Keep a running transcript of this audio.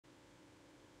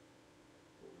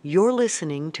You're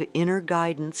listening to Inner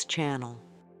Guidance Channel.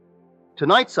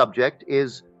 Tonight's subject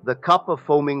is the cup of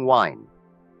foaming wine.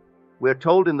 We're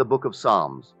told in the book of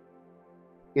Psalms,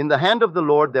 "In the hand of the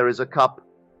Lord there is a cup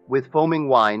with foaming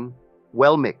wine,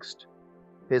 well mixed."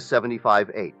 His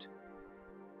 75:8.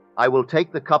 "I will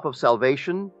take the cup of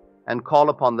salvation and call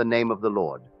upon the name of the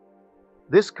Lord."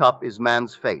 This cup is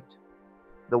man's fate.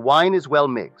 The wine is well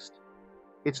mixed.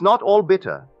 It's not all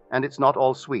bitter, and it's not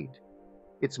all sweet.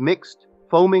 It's mixed,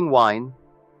 foaming wine,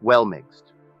 well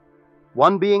mixed.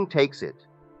 One being takes it,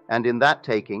 and in that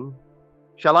taking,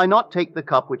 "Shall I not take the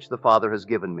cup which the Father has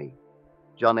given me?"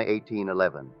 John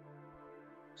 18:11.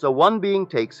 So one being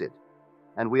takes it,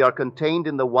 and we are contained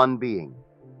in the one being.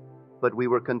 But we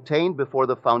were contained before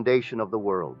the foundation of the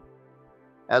world.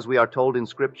 As we are told in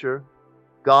Scripture,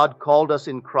 God called us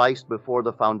in Christ before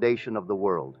the foundation of the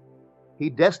world. He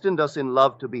destined us in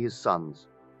love to be His sons,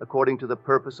 according to the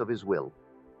purpose of His will.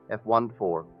 F1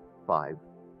 4:5.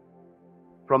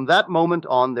 From that moment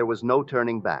on, there was no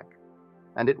turning back,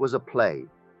 and it was a play.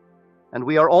 And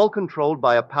we are all controlled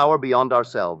by a power beyond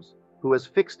ourselves, who has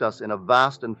fixed us in a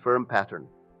vast and firm pattern.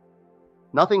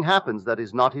 Nothing happens that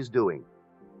is not His doing.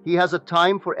 He has a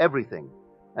time for everything,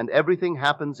 and everything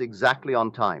happens exactly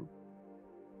on time.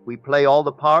 We play all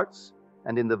the parts,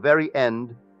 and in the very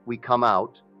end, we come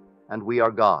out, and we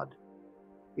are God.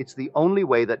 It's the only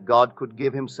way that God could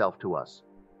give Himself to us,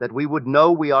 that we would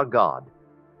know we are God.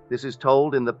 This is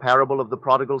told in the parable of the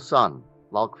prodigal son,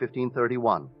 Luke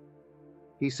 15:31.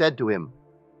 He said to him,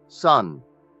 "Son,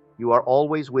 you are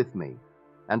always with me,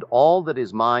 and all that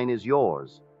is mine is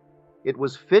yours. It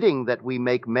was fitting that we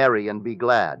make merry and be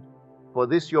glad, for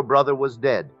this your brother was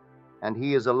dead, and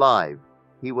he is alive.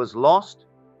 He was lost,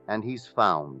 and he's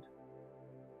found."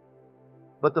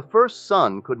 But the first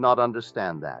son could not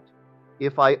understand that.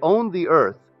 If I owned the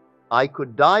earth, I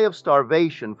could die of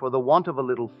starvation for the want of a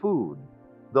little food,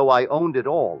 though I owned it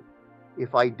all,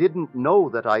 if I didn't know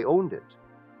that I owned it.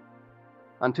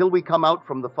 Until we come out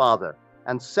from the Father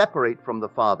and separate from the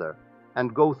Father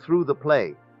and go through the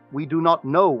play, we do not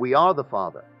know we are the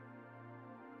Father.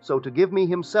 So to give me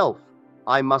Himself,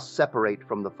 I must separate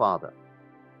from the Father.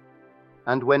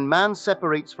 And when man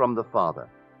separates from the Father,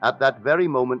 at that very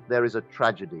moment there is a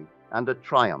tragedy and a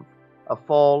triumph, a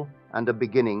fall and a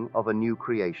beginning of a new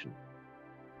creation.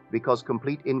 Because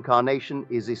complete incarnation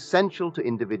is essential to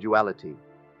individuality,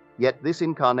 yet this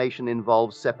incarnation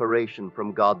involves separation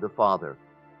from God the Father,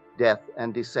 death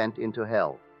and descent into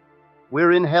hell.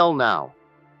 We're in hell now.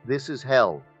 This is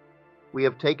hell. We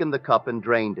have taken the cup and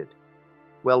drained it.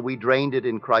 Well, we drained it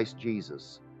in Christ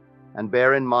Jesus. And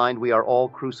bear in mind, we are all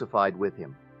crucified with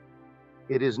Him.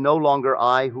 It is no longer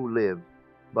I who live,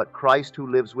 but Christ who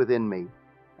lives within me.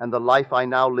 And the life I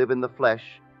now live in the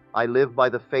flesh, I live by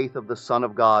the faith of the Son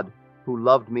of God, who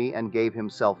loved me and gave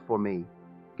Himself for me.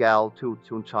 Gal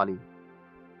 2:20.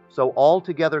 So all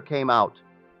together came out,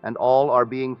 and all are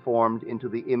being formed into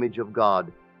the image of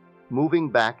God, moving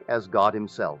back as God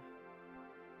Himself.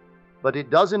 But it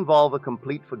does involve a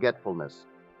complete forgetfulness,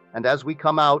 and as we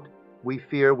come out, we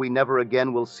fear we never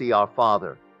again will see our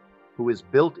Father, who is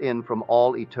built in from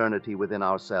all eternity within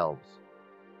ourselves.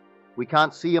 We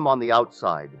can't see Him on the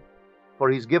outside, for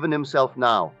He's given Himself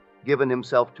now, given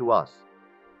Himself to us.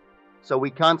 So we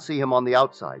can't see Him on the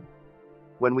outside.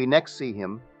 When we next see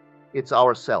Him, it's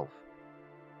ourself.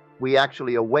 We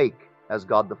actually awake as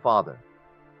God the Father,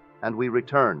 and we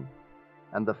return,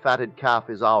 and the fatted calf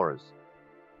is ours,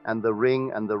 and the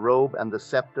ring and the robe and the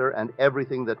scepter and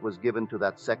everything that was given to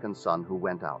that second son who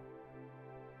went out.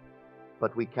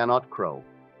 But we cannot crow,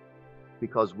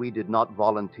 because we did not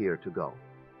volunteer to go.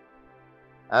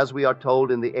 As we are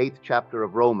told in the 8th chapter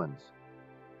of Romans,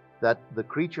 that the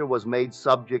creature was made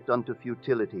subject unto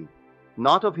futility,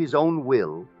 not of his own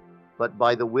will, but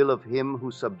by the will of Him who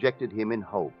subjected him in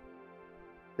hope,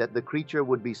 that the creature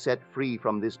would be set free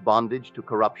from this bondage to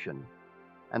corruption,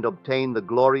 and obtain the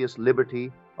glorious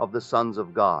liberty of the sons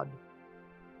of God.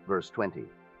 Verse 20.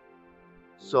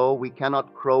 So we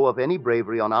cannot crow of any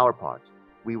bravery on our part.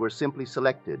 We were simply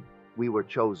selected. We were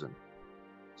chosen.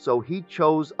 So He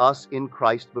chose us in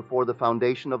Christ before the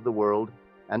foundation of the world,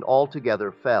 and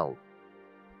altogether fell.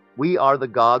 We are the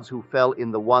gods who fell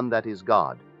in the one that is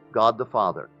God, God the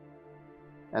Father.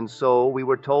 And so we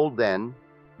were told then,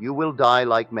 "You will die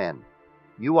like men.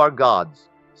 You are gods,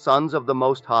 sons of the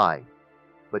Most High.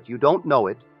 But you don't know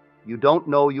it. You don't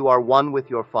know you are one with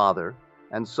your Father,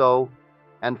 and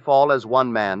fall as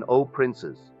one man, O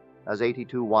princes," as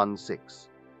 82:1-6.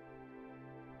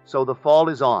 So the fall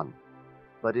is on,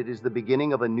 but it is the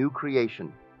beginning of a new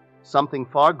creation, something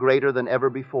far greater than ever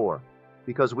before,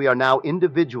 because we are now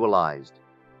individualized.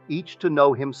 each to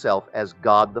know himself as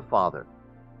God the Father.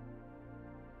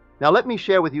 Now let me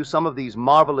share with you some of these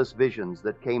marvelous visions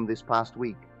that came this past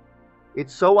week.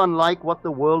 It's so unlike what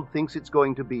the world thinks it's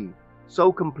going to be,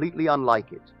 so completely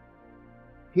unlike it.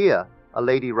 Here, a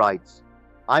lady writes,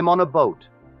 "I'm on a boat.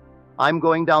 I'm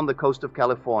going down the coast of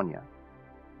California.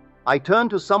 I turn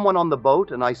to someone on the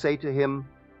boat and I say to him,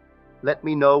 'Let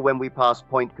me know when we pass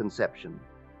Point Conception,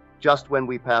 just when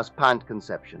we pass Pant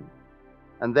Conception.'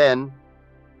 And then,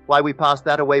 'Why, we passed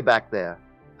that away back there,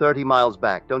 30 miles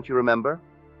back, don't you remember?'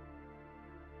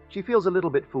 She feels a little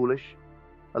bit foolish,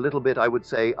 a little bit, I would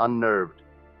say, unnerved.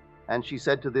 And she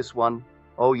said to this one,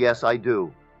 'Oh yes, I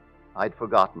do. I'd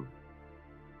forgotten.'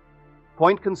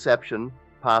 Point Conception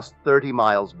passed 30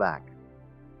 miles back.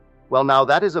 Well, now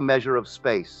that is a measure of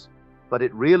space, but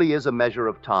it really is a measure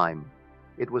of time.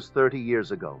 It was 30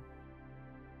 years ago.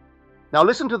 Now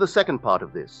listen to the second part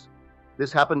of this.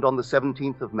 This happened on the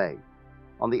 17th of May.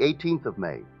 On the 18th of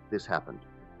May, this happened.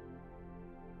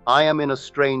 I am in a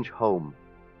strange home,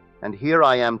 and here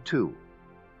I am too.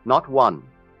 Not one.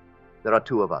 There are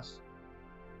two of us.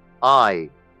 I,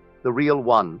 the real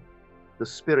one, the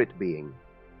spirit being,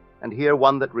 and here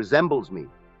one that resembles me,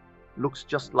 looks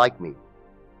just like me,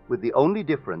 with the only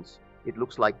difference, it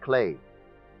looks like clay.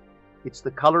 It's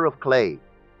the color of clay,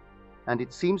 and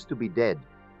it seems to be dead.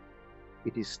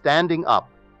 It is standing up,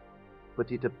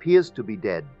 but it appears to be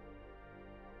dead.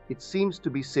 It seems to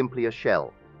be simply a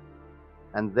shell.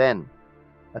 And then,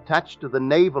 attached to the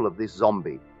navel of this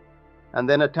zombie, and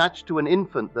then attached to an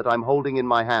infant that I'm holding in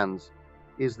my hands,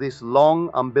 is this long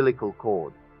umbilical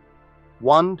cord,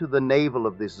 one to the navel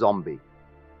of this zombie,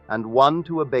 and one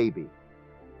to a baby,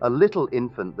 a little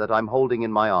infant that I'm holding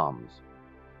in my arms.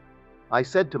 I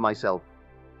said to myself,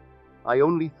 I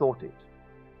only thought it.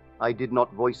 I did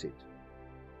not voice it.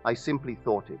 I simply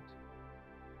thought it.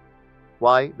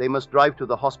 Why, they must drive to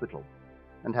the hospital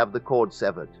and have the cord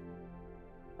severed.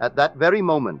 At that very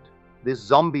moment, this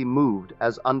zombie moved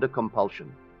as under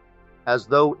compulsion, as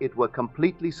though it were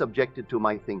completely subjected to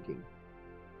my thinking,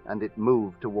 and it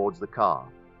moved towards the car.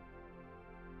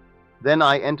 Then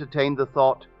I entertained the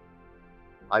thought,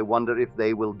 I wonder if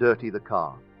they will dirty the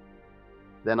car.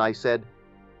 Then I said,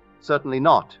 certainly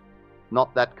not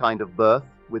that kind of birth,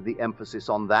 with the emphasis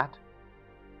on that.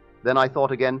 Then I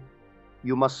thought again,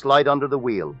 you must slide under the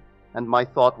wheel, and my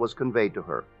thought was conveyed to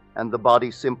her, and the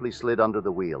body simply slid under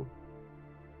the wheel.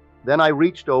 Then I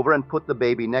reached over and put the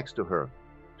baby next to her,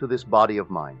 to this body of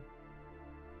mine.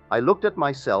 I looked at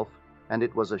myself, and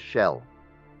it was a shell,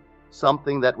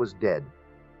 something that was dead,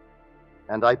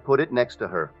 and I put it next to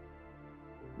her.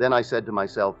 Then I said to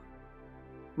myself,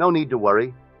 no need to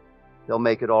worry, they'll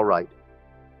make it all right.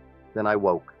 Then I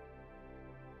woke.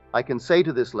 I can say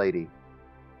to this lady,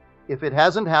 if it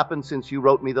hasn't happened since you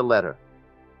wrote me the letter,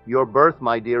 your birth,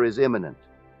 my dear, is imminent.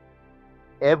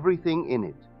 Everything in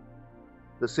it.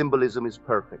 The symbolism is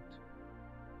perfect.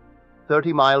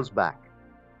 30 miles back.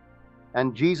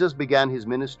 And Jesus began his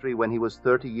ministry when he was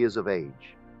 30 years of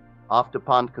age. After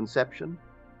Pant Conception,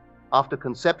 after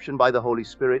conception by the Holy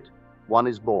Spirit, one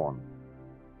is born.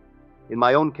 In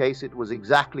my own case, it was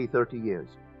exactly 30 years.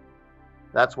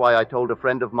 That's why I told a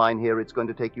friend of mine here, it's going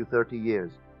to take you 30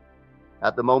 years.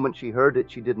 At the moment she heard it,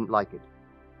 she didn't like it.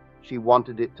 She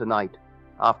wanted it tonight,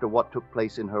 after what took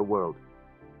place in her world.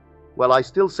 Well, I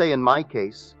still say in my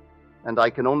case, and I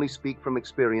can only speak from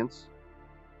experience,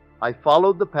 I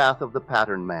followed the path of the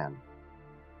pattern man.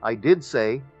 I did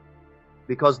say,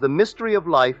 because the mystery of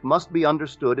life must be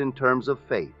understood in terms of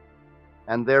faith,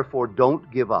 and therefore don't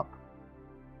give up.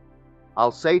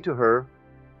 I'll say to her,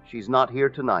 she's not here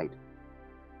tonight,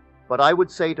 but I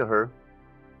would say to her,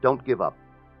 don't give up.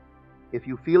 If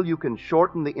you feel you can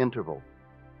shorten the interval,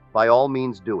 by all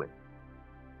means do it.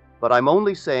 But I'm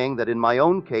only saying that in my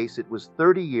own case it was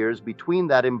 30 years between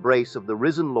that embrace of the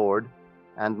risen Lord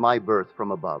and my birth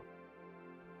from above.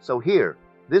 So here,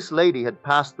 this lady had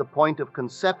passed the point of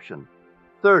conception.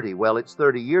 30, well, it's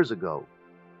 30 years ago.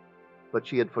 But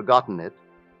she had forgotten it,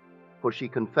 for she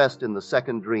confessed in the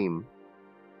second dream,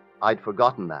 I'd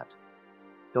forgotten that.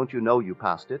 Don't you know you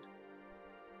passed it?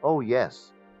 Oh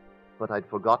yes, but I'd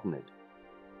forgotten it.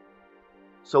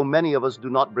 So many of us do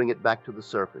not bring it back to the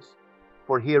surface.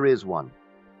 For here is one,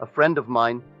 a friend of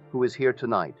mine who is here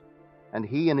tonight, and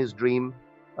he in his dream,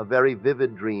 a very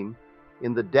vivid dream,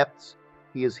 in the depths,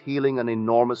 he is healing an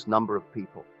enormous number of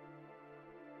people.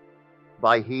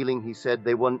 By healing, he said,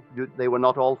 they were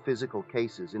not all physical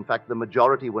cases. In fact, the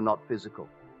majority were not physical.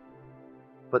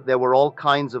 But there were all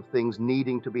kinds of things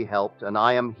needing to be helped, and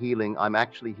I'm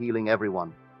actually healing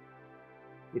everyone.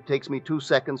 It takes me 2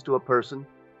 seconds to a person,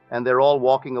 and they're all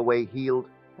walking away healed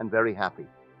and very happy.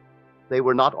 They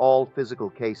were not all physical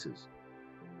cases.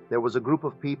 There was a group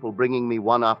of people bringing me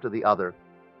one after the other,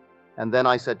 and then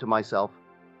I said to myself,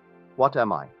 what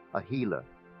am I? A healer?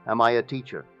 Am I a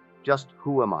teacher? Just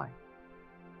who am I?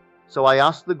 So I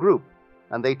asked the group,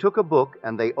 and they took a book,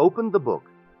 and they opened the book,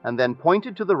 and then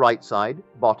pointed to the right side,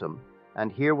 bottom,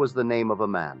 and here was the name of a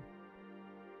man.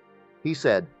 He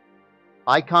said,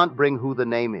 I can't bring who the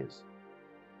name is.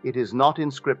 It is not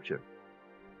in Scripture.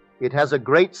 It has a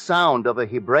great sound of a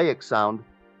Hebraic sound,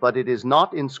 but it is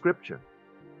not in Scripture.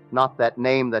 Not that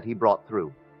name that he brought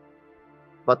through.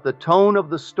 But the tone of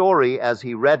the story as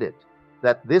he read it,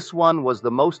 that this one was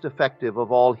the most effective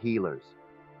of all healers.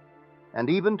 And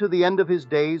even to the end of his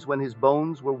days, when his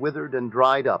bones were withered and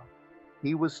dried up,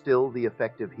 he was still the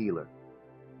effective healer.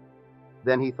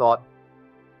 Then he thought,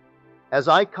 as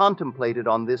I contemplated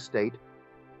on this state,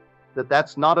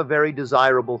 that's not a very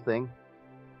desirable thing.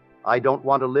 I don't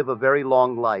want to live a very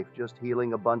long life just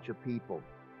healing a bunch of people.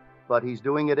 But he's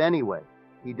doing it anyway.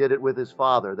 He did it with his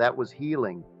father. That was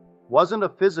healing. Wasn't a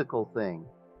physical thing.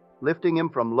 Lifting him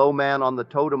from low man on the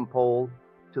totem pole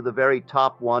to the very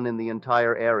top one in the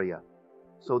entire area,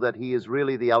 so that he is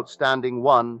really the outstanding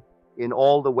one in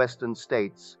all the Western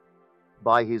states,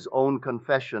 by his own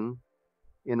confession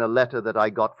in a letter that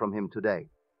I got from him today.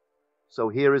 So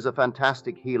here is a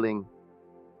fantastic healing.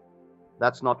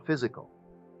 That's not physical.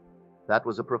 That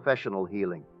was a professional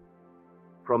healing.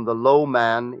 From the low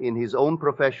man in his own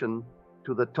profession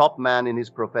to the top man in his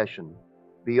profession,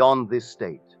 beyond this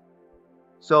state.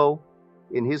 So,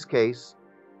 in his case,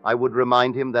 I would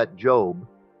remind him that Job,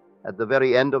 at the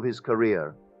very end of his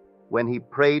career, when he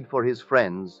prayed for his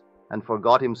friends and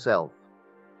forgot himself,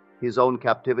 his own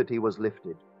captivity was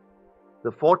lifted.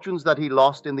 The fortunes that he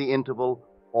lost in the interval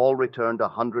all returned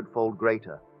 100-fold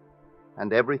greater,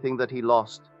 and everything that he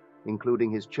lost,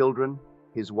 including his children,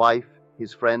 his wife,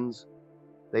 his friends,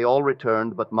 they all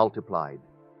returned but multiplied.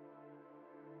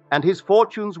 And his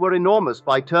fortunes were enormous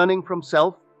by turning from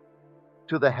self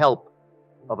to the help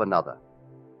of another.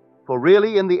 For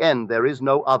really, in the end, there is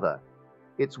no other.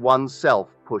 It's one's self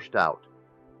pushed out.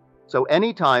 So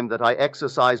any time that I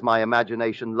exercise my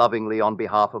imagination lovingly on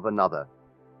behalf of another,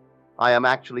 I am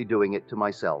actually doing it to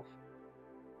myself.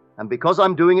 And because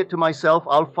I'm doing it to myself,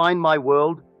 I'll find my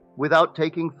world, without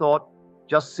taking thought,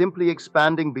 just simply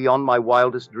expanding beyond my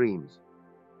wildest dreams.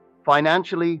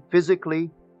 Financially,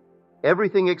 physically,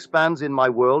 everything expands in my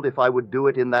world if I would do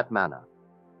it in that manner.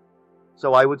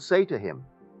 So I would say to him,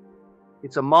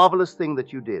 it's a marvelous thing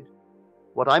that you did.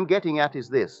 What I'm getting at is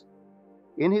this.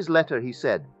 In his letter he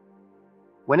said,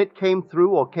 when it came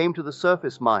through or came to the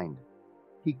surface mind,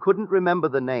 he couldn't remember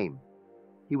the name.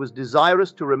 He was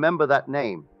desirous to remember that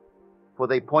name, for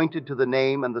they pointed to the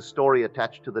name and the story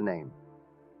attached to the name.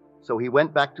 So he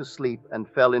went back to sleep and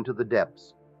fell into the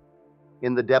depths.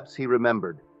 In the depths he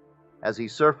remembered. As he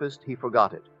surfaced, he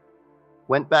forgot it.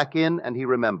 Went back in and he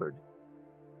remembered.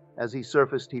 As he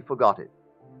surfaced, he forgot it.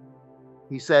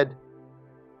 He said,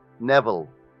 Neville,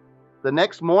 the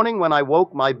next morning when I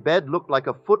woke, my bed looked like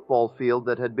a football field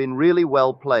that had been really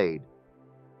well played,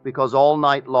 because all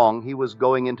night long he was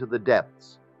going into the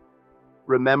depths,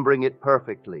 remembering it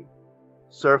perfectly,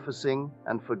 surfacing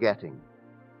and forgetting.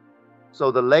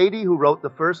 So the lady who wrote the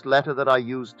first letter that I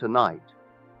used tonight,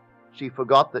 she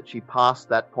forgot that she passed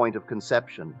that point of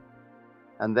conception,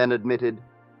 and then admitted,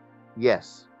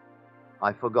 yes,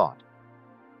 I forgot.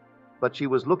 But she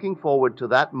was looking forward to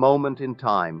that moment in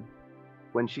time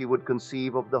when she would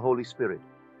conceive of the Holy Spirit.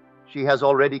 She has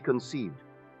already conceived,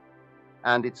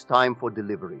 and it's time for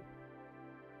delivery.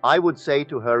 I would say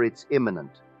to her it's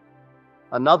imminent.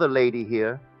 Another lady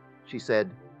here, she said,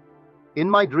 in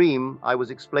my dream I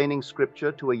was explaining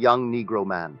scripture to a young Negro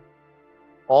man.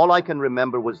 All I can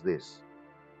remember was this.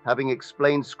 Having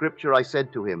explained scripture, I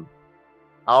said to him,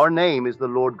 our name is the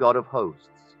Lord God of hosts.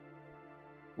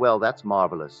 Well, that's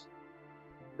marvelous.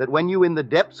 That when you in the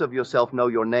depths of yourself know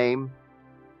your name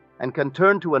and can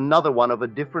turn to another one of a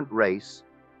different race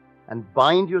and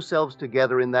bind yourselves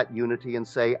together in that unity and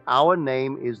say, our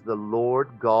name is the Lord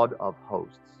God of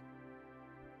hosts.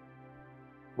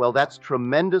 Well, that's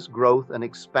tremendous growth and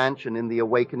expansion in the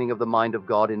awakening of the mind of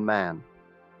God in man.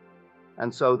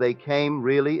 And so they came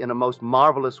really in a most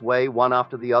marvelous way, one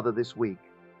after the other this week,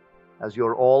 as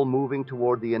you're all moving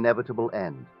toward the inevitable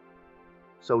end.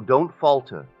 So don't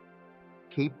falter.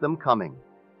 Keep them coming,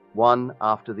 one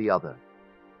after the other.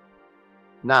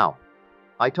 Now,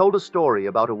 I told a story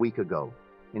about a week ago.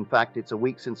 In fact, it's a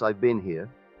week since I've been here,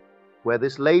 where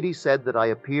this lady said that I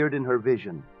appeared in her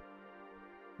vision.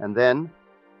 And then,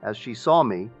 as she saw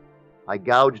me, I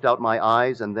gouged out my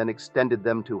eyes and then extended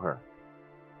them to her.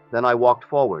 Then I walked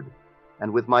forward,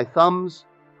 and with my thumbs,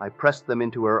 I pressed them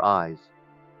into her eyes,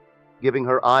 giving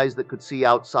her eyes that could see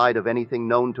outside of anything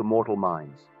known to mortal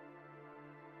minds.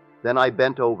 Then I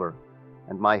bent over,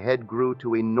 and my head grew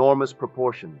to enormous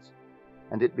proportions,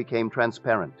 and it became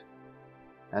transparent.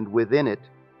 And within it,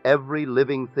 every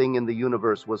living thing in the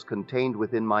universe was contained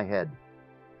within my head.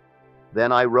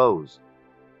 Then I rose,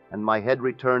 and my head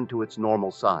returned to its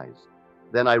normal size.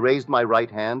 Then I raised my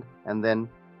right hand, and then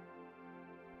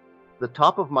the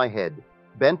top of my head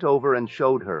bent over and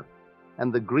showed her,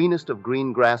 and the greenest of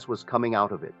green grass was coming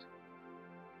out of it.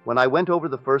 When I went over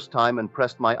the first time and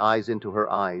pressed my eyes into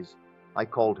her eyes, I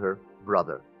called her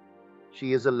brother.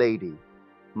 She is a lady,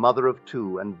 mother of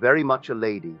 2, and very much a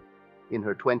lady, in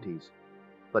her 20s,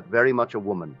 but very much a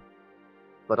woman.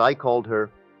 But I called her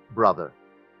brother.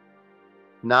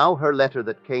 Now her letter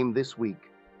that came this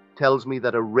week tells me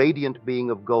that a radiant being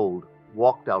of gold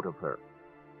walked out of her,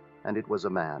 and it was a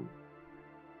man.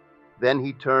 Then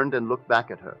he turned and looked back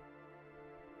at her.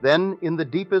 Then, in the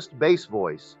deepest bass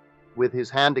voice, with his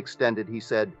hand extended, he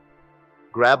said,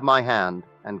 "Grab my hand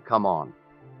and come on."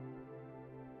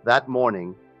 That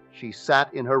morning, she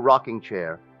sat in her rocking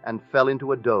chair and fell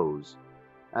into a doze,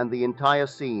 and the entire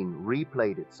scene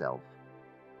replayed itself,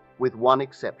 with one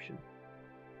exception.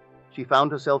 She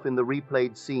found herself in the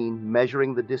replayed scene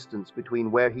measuring the distance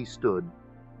between where he stood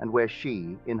and where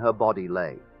she, in her body,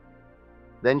 lay.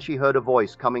 Then she heard a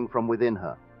voice coming from within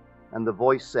her, and the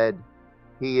voice said,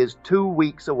 "He is 2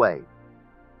 weeks away."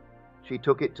 She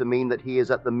took it to mean that he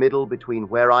is at the middle between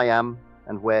where I am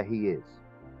and where he is.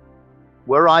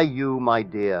 Were I you, my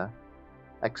dear,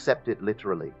 accept it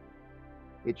literally.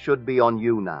 It should be on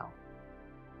you now,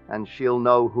 and she'll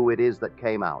know who it is that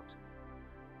came out.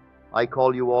 I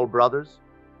call you all brothers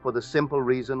for the simple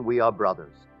reason we are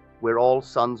brothers. We're all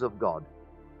sons of God.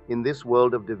 In this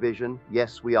world of division,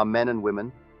 yes, we are men and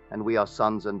women, and we are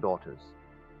sons and daughters.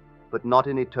 But not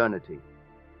in eternity.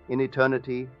 In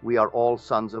eternity, we are all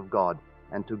sons of God,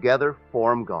 and together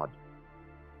form God.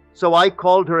 So I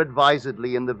called her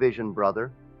advisedly in the vision,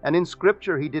 brother, and in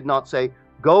Scripture he did not say,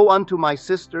 "Go unto my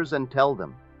sisters and tell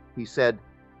them." He said,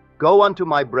 "Go unto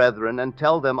my brethren and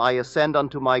tell them I ascend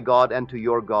unto my God and to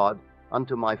your God,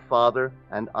 unto my Father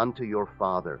and unto your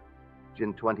Father."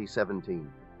 In 2017.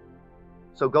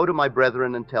 So go to my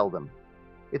brethren and tell them.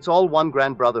 It's all one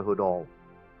grand brotherhood all.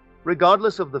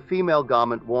 Regardless of the female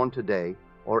garment worn today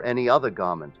or any other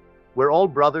garment, we're all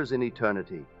brothers in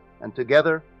eternity, and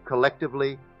together,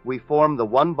 collectively, we form the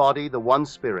one body, the one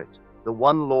Spirit, the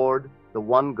one Lord, the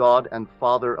one God and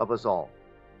Father of us all.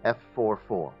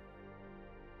 F44.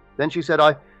 Then she said,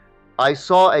 I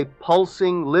saw a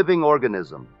pulsing, living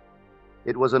organism.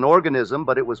 It was an organism,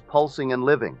 but it was pulsing and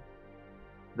living.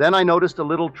 Then I noticed a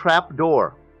little trap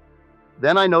door.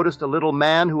 Then I noticed a little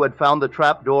man who had found the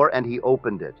trap door, and he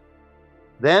opened it.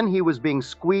 Then he was being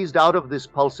squeezed out of this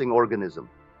pulsing organism.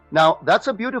 Now, that's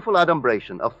a beautiful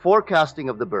adumbration, a forecasting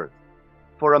of the birth.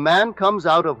 For a man comes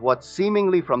out of what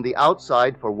seemingly from the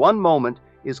outside for one moment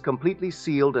is completely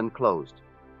sealed and closed.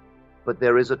 But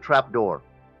there is a trap door,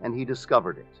 and he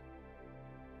discovered it.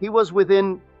 He was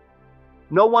within.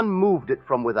 No one moved it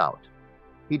from without.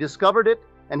 He discovered it,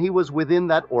 and he was within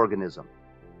that organism.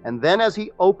 And then as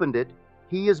he opened it,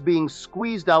 he is being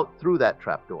squeezed out through that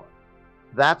trapdoor.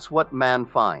 That's what man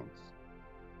finds.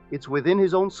 It's within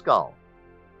his own skull,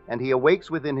 and he awakes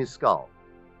within his skull.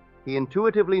 He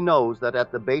intuitively knows that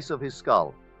at the base of his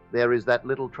skull there is that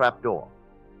little trapdoor,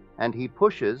 and he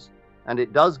pushes, and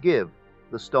it does give.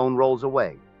 The stone rolls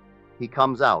away. He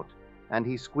comes out, and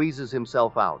he squeezes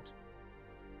himself out.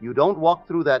 You don't walk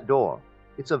through that door.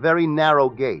 It's a very narrow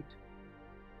gate.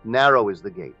 Narrow is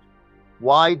the gate.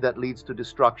 Wide, that leads to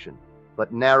destruction,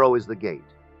 but narrow is the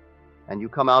gate. And you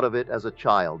come out of it as a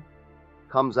child,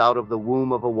 comes out of the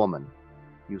womb of a woman.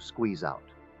 You squeeze out.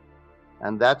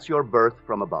 And that's your birth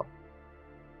from above.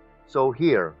 So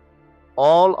here,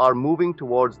 all are moving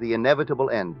towards the inevitable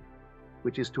end,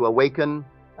 which is to awaken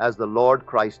as the Lord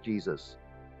Christ Jesus.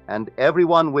 And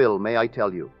everyone will, may I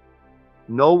tell you.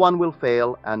 No one will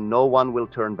fail, and no one will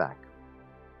turn back.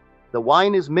 The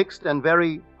wine is mixed and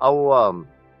very,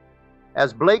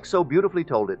 as Blake so beautifully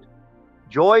told it,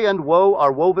 joy and woe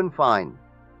are woven fine,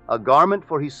 a garment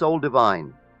for his soul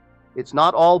divine. It's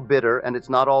not all bitter, and it's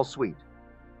not all sweet.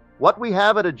 What we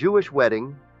have at a Jewish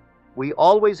wedding, we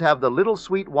always have the little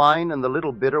sweet wine and the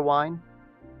little bitter wine,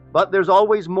 but there's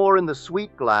always more in the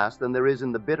sweet glass than there is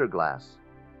in the bitter glass.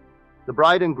 The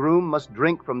bride and groom must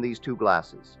drink from these two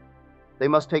glasses. They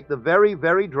must take the very,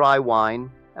 very dry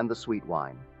wine and the sweet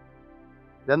wine.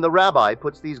 Then the rabbi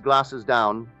puts these glasses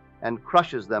down and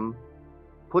crushes them,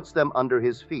 puts them under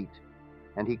his feet,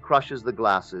 and he crushes the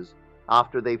glasses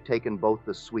after they've taken both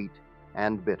the sweet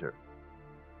and bitter,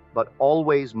 but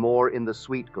always more in the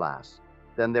sweet glass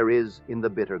than there is in the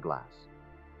bitter glass.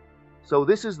 So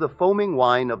this is the foaming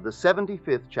wine of the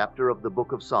 75th chapter of the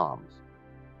book of Psalms.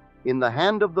 In the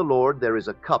hand of the Lord there is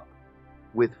a cup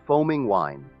with foaming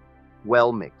wine,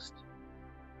 well mixed.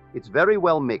 It's very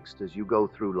well mixed as you go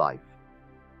through life.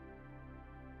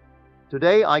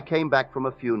 Today I came back from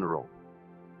a funeral.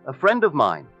 A friend of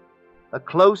mine, a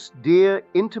close, dear,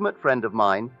 intimate friend of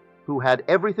mine who had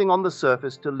everything on the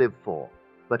surface to live for,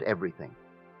 but everything.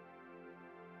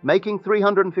 Making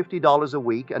 $350 a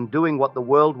week and doing what the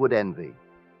world would envy.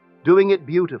 Doing it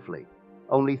beautifully.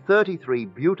 Only 33,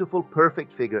 beautiful,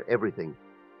 perfect figure, everything.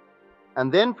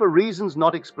 And then, for reasons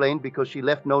not explained because she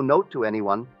left no note to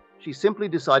anyone, she simply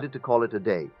decided to call it a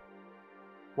day.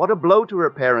 What a blow to her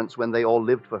parents when they all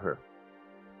lived for her.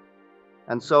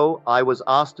 And so I was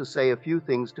asked to say a few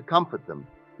things to comfort them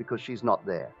because she's not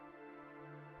there.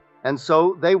 And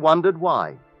so they wondered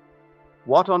why.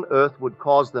 What on earth would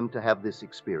cause them to have this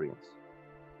experience?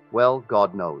 Well,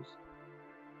 God knows.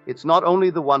 It's not only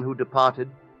the one who departed,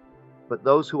 but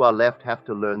those who are left have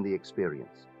to learn the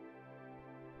experience.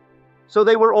 So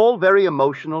they were all very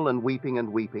emotional and weeping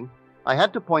and weeping. I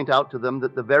had to point out to them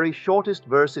that the very shortest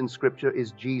verse in Scripture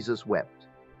is Jesus wept.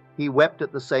 He wept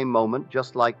at the same moment,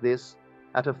 just like this,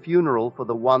 at a funeral for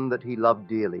the one that he loved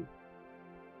dearly.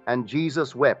 And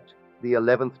Jesus wept, the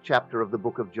 11th chapter of the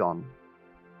book of John.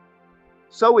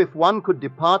 So if one could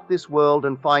depart this world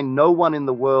and find no one in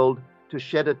the world to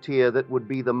shed a tear, that would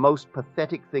be the most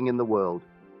pathetic thing in the world.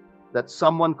 That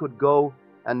someone could go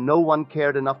and no one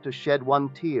cared enough to shed one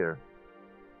tear.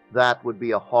 That would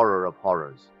be a horror of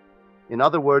horrors. In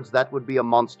other words, that would be a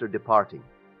monster departing.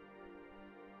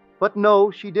 But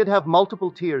no, she did have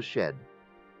multiple tears shed.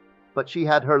 But she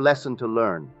had her lesson to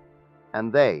learn.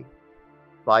 And they,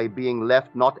 by being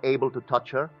left not able to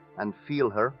touch her and feel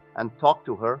her and talk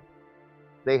to her,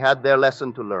 they had their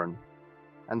lesson to learn.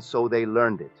 And so they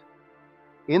learned it.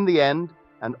 In the end,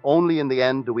 and only in the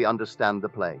end, do we understand the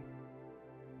play.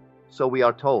 So we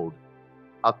are told,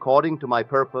 according to my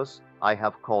purpose, I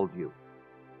have called you.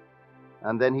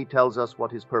 And then he tells us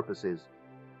what his purpose is.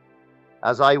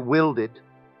 As I willed it,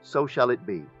 so shall it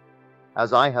be.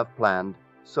 As I have planned,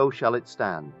 so shall it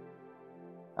stand.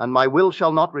 And my will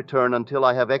shall not return until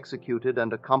I have executed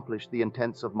and accomplished the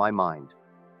intents of my mind.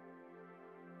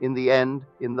 In the end,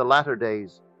 in the latter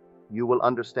days, you will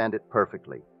understand it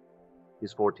perfectly,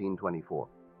 is 14:24.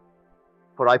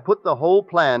 For I put the whole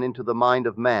plan into the mind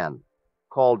of man,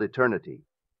 called eternity.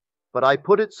 But I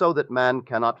put it so that man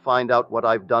cannot find out what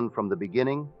I've done from the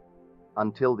beginning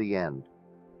until the end,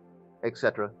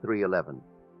 etc. 3:11.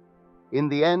 In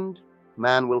the end,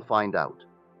 man will find out.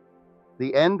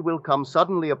 The end will come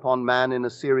suddenly upon man in a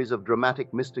series of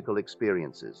dramatic mystical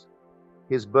experiences.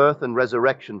 His birth and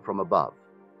resurrection from above.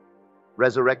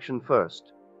 Resurrection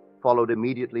first, followed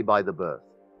immediately by the birth.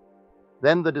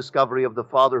 Then the discovery of the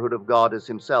fatherhood of God as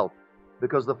himself,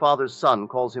 because the Father's Son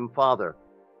calls him Father.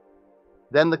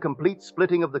 Then the complete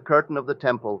splitting of the curtain of the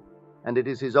temple, and it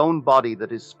is his own body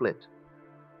that is split.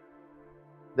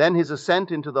 Then his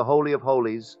ascent into the Holy of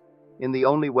Holies in the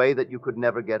only way that you could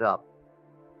never get up.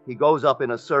 He goes up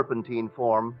in a serpentine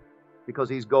form because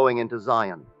he's going into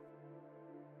Zion.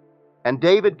 And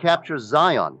David captures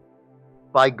Zion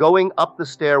by going up the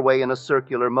stairway in a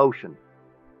circular motion.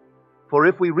 For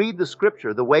if we read the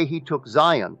scripture the way he took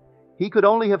Zion, he could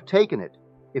only have taken it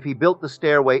if he built the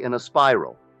stairway in a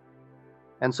spiral.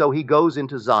 And so he goes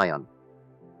into Zion,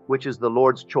 which is the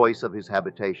Lord's choice of his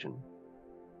habitation.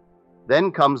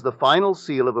 Then comes the final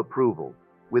seal of approval,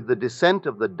 with the descent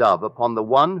of the dove upon the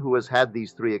one who has had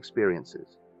these three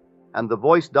experiences. And the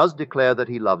voice does declare that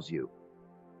he loves you.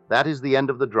 That is the end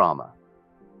of the drama.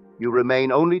 You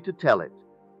remain only to tell it,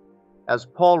 as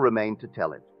Paul remained to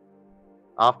tell it.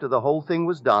 After the whole thing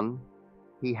was done,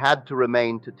 he had to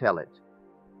remain to tell it.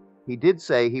 He did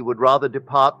say he would rather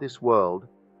depart this world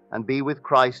and be with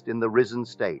Christ in the risen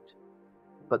state.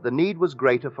 But the need was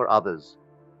greater for others,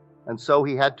 and so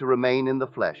he had to remain in the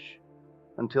flesh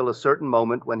until a certain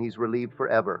moment when he's relieved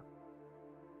forever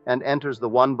and enters the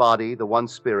one body, the one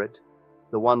Spirit,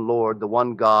 the one Lord, the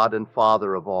one God and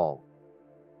Father of all.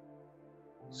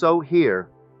 So here,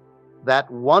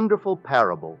 that wonderful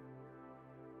parable.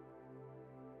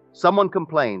 Someone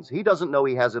complains he doesn't know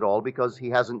he has it all because he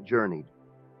hasn't journeyed.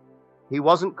 He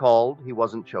wasn't called, he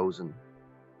wasn't chosen.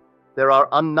 There are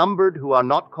unnumbered who are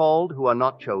not called, who are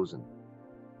not chosen.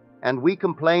 And we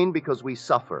complain because we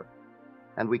suffer,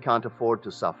 and we can't afford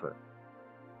to suffer.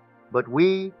 But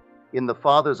we, in the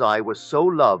Father's eye, were so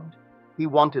loved, he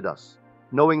wanted us,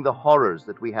 knowing the horrors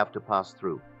that we have to pass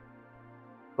through.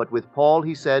 But with Paul,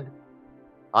 he said,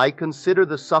 I consider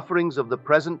the sufferings of the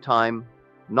present time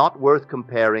not worth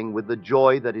comparing with the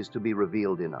joy that is to be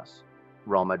revealed in us.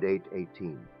 Romans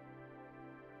 8:18.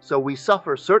 So we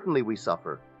suffer, certainly we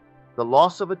suffer. The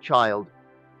loss of a child,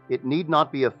 it need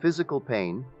not be a physical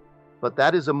pain, but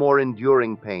that is a more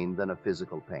enduring pain than a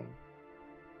physical pain.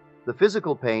 The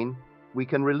physical pain, we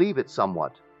can relieve it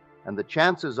somewhat, and the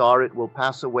chances are it will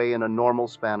pass away in a normal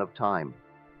span of time.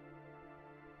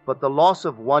 But the loss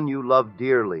of one you love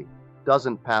dearly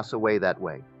doesn't pass away that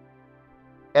way.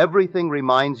 Everything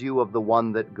reminds you of the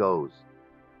one that goes,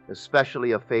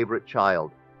 especially a favorite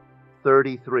child,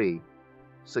 33,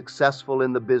 successful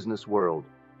in the business world,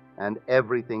 and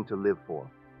everything to live for.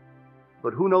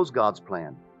 But who knows God's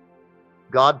plan?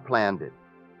 God planned it,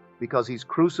 because he's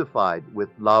crucified with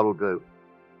Laurel.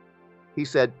 He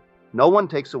said, "No one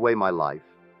takes away my life.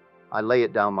 I lay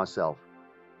it down myself.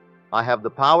 I have the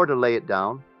power to lay it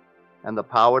down and the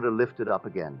power to lift it up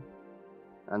again."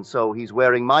 And so he's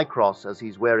wearing my cross as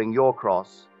he's wearing your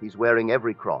cross. He's wearing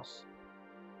every cross.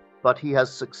 But he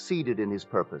has succeeded in his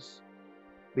purpose,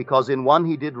 because in one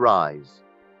he did rise,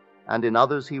 and in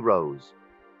others he rose,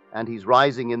 and he's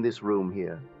rising in this room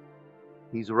here.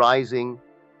 He's rising.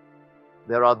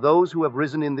 There are those who have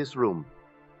risen in this room,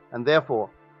 and therefore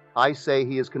I say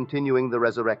he is continuing the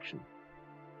resurrection.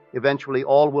 Eventually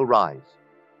all will rise,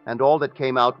 and all that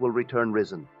came out will return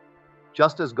risen,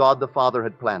 just as God the Father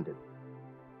had planned it.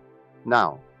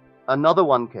 Now, another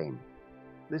one came.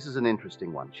 This is an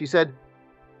interesting one. She said,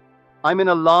 "I'm in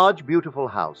a large, beautiful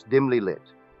house, dimly lit.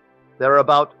 There are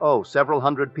about, several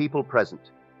hundred people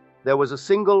present. There was a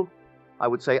single, I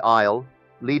would say, aisle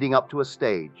leading up to a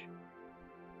stage.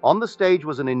 On the stage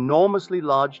was an enormously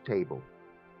large table.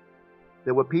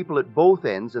 There were people at both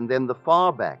ends, and then the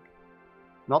far back,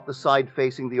 not the side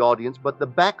facing the audience, but the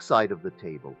back side of the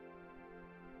table.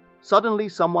 Suddenly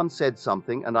someone said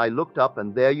something, and I looked up,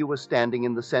 and there you were standing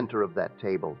in the center of that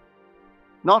table.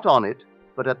 Not on it,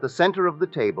 but at the center of the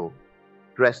table,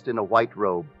 dressed in a white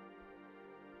robe.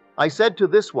 I said to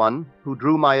this one who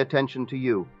drew my attention to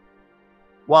you,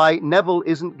 'Why, Neville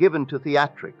isn't given to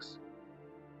theatrics.'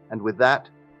 And with that,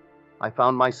 I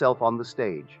found myself on the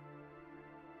stage.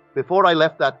 Before I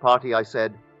left that party, I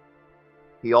said,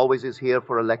 'He always is here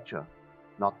for a lecture,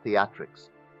 not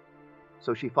theatrics.'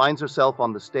 So she finds herself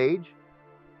on the stage,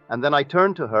 and then I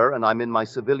turn to her, and I'm in my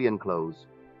civilian clothes,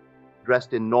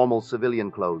 dressed in normal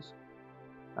civilian clothes,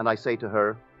 and I say to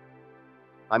her,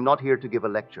 'I'm not here to give a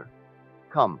lecture.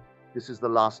 Come, this is the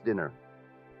last dinner.'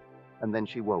 And then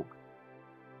she woke.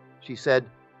 She said,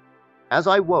 'As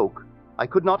I woke, I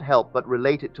could not help but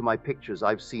relate it to my pictures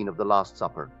I've seen of the Last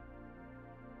Supper.'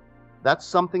 That's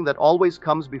something that always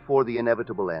comes before the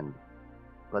inevitable end.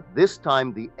 But this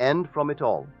time the end from it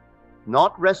all.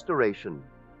 Not restoration,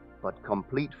 but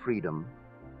complete freedom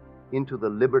into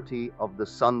the liberty of the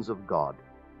sons of God.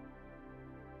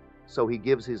 So he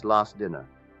gives his last dinner.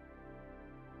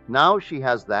 Now she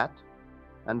has that,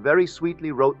 and very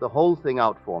sweetly wrote the whole thing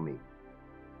out for me.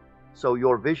 So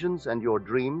your visions and your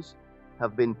dreams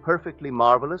have been perfectly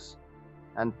marvelous,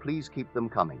 and please keep them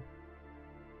coming.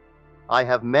 I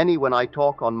have many when I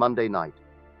talk on Monday night,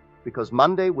 because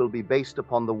Monday will be based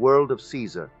upon the world of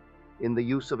Caesar in the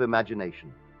use of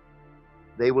imagination.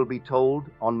 They will be told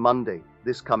on Monday,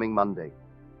 this coming Monday.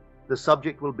 The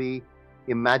subject will be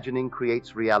Imagining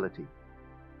Creates Reality.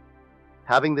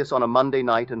 Having this on a Monday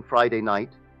night and Friday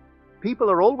night, people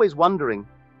are always wondering,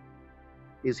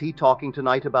 is he talking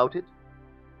tonight about it?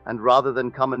 And rather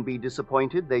than come and be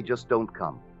disappointed, they just don't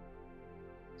come.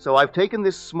 So I've taken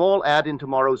this small ad in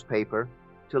tomorrow's paper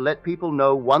to let people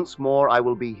know once more I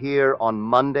will be here on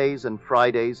Mondays and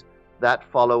Fridays that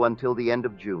follow until the end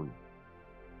of June.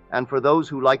 And for those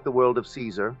who like the world of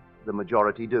Caesar, the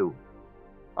majority do.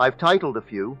 I've titled a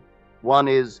few. One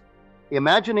is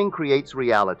Imagining Creates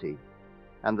Reality,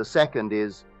 and the second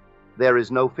is There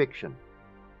is No Fiction.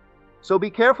 So be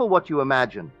careful what you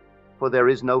imagine, for there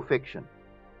is no fiction.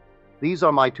 These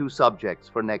are my two subjects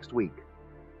for next week.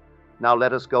 Now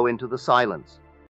let us go into the silence.